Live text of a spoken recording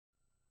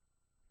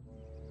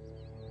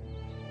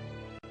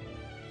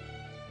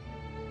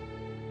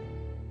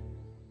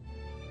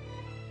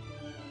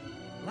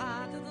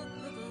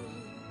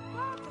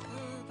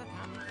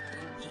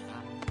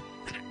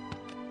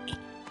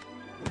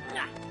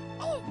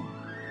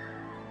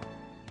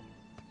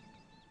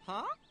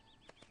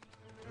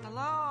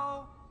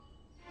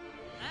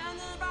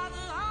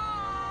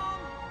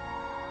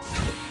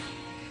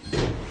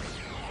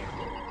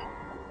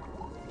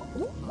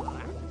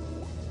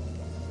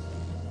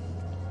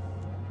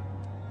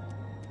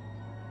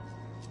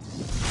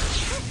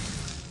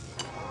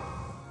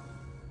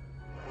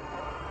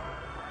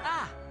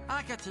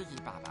Tiki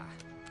Baba.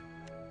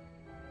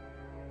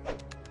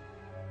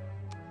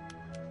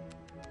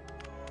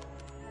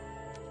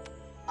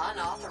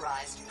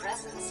 Unauthorized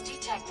presence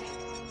detected.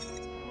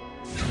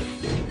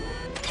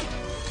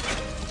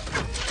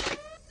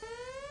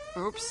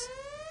 Oops.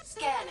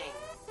 Scanning.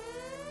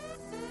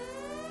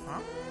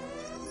 Huh?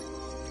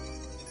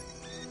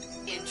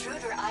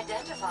 Intruder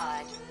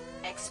identified.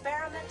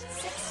 Experiment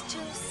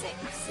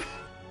 626.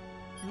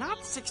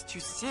 Not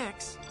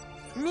 626.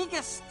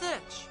 Mega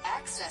Stitch.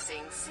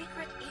 Accessing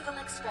secret evil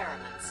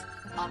experiments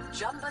of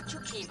Jumba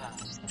Chukiba.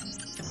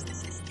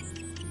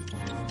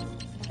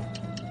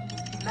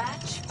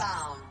 Match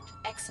found.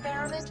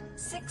 Experiment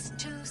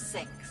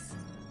 626.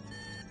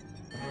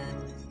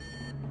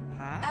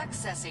 Huh?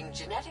 Accessing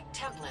genetic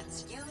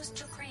templates used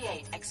to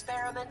create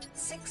experiment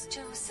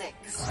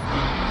 626.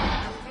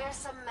 The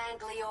fearsome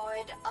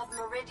manglioid of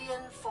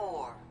Meridian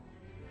 4.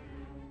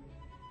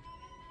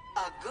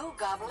 A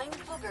goo-gobbling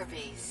booger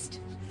beast.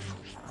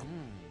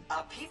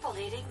 A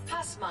people-eating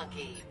pus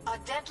monkey. A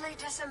deadly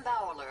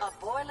disemboweler. A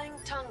boiling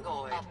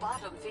tungoid. A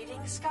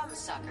bottom-feeding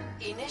scum-sucker.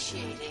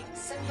 Initiating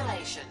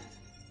simulation.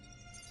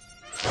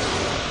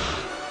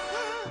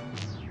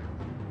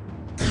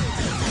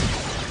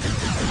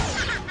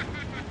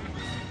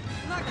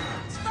 Look!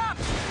 Stop!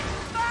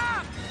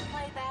 Stop!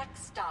 Playback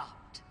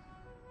stopped.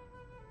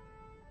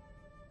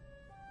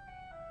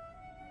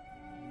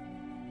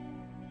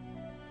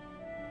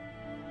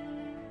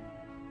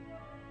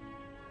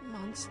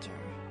 Monster.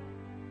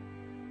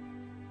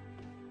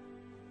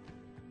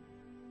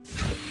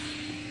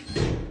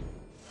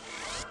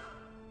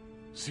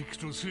 Six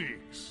to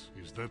six.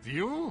 Is that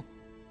you?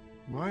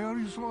 Why are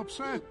you so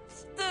upset?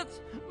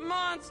 Stitch!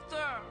 Monster!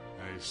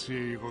 I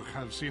see you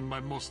have seen my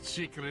most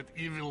secret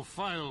evil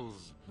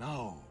files.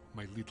 Now,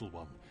 my little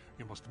one,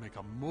 you must make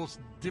a most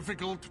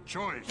difficult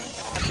choice.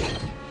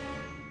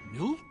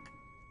 Milk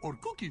or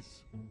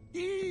cookies?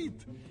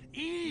 Eat!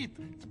 Eat!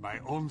 It's my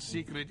own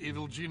secret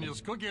evil genius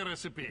cookie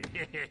recipe.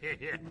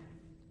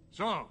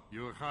 So,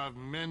 you have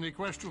many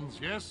questions,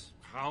 yes?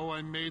 How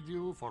I made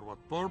you, for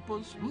what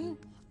purpose?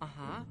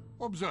 Uh-huh.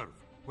 Observe.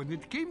 When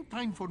it came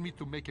time for me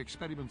to make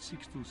experiment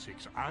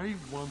 626, I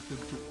wanted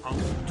to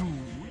outdo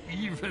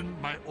even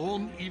my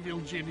own evil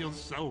genius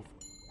self.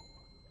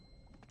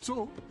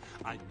 So,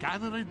 I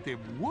gathered the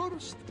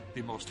worst,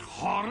 the most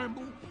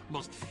horrible,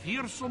 most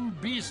fearsome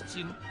beasts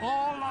in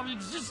all of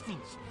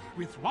existence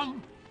with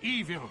one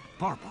evil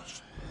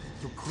purpose: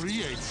 to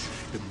create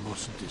the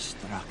most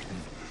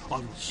destructive,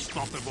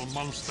 unstoppable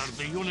monster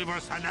the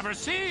universe had ever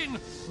seen!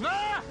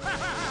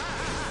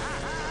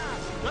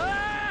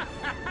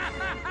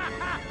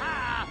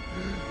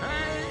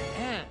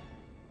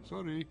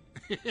 Sorry.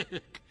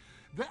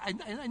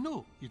 I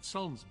know it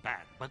sounds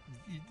bad, but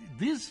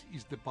this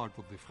is the part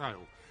of the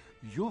file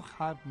you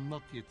have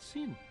not yet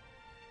seen.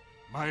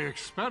 My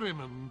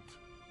experiment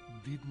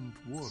didn't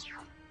work.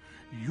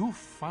 You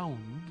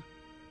found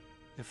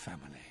a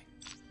family.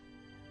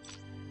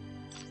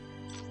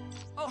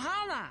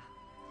 Ohana!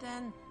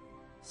 Then,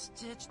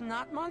 Stitch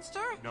not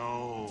monster?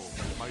 No,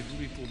 my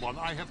little one,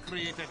 I have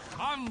created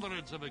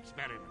hundreds of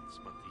experiments,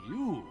 but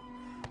you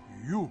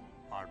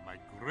are my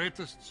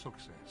greatest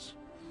success.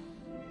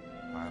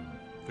 I'm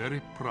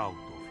very proud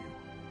of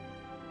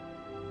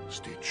you,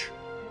 Stitch.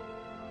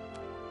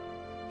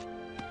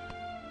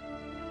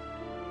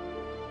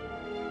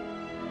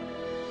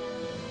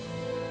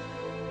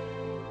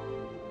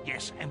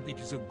 Yes, and it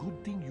is a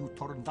good thing you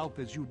turned out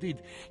as you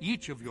did.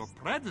 Each of your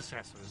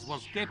predecessors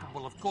was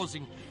capable of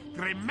causing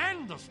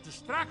tremendous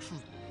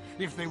destruction.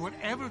 If they were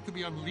ever to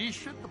be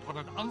unleashed upon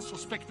an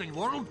unsuspecting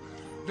world,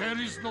 there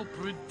is no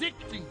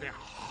predicting the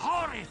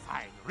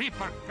horrifying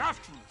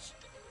repercussions.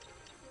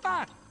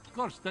 But, of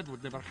course, that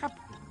would never happen.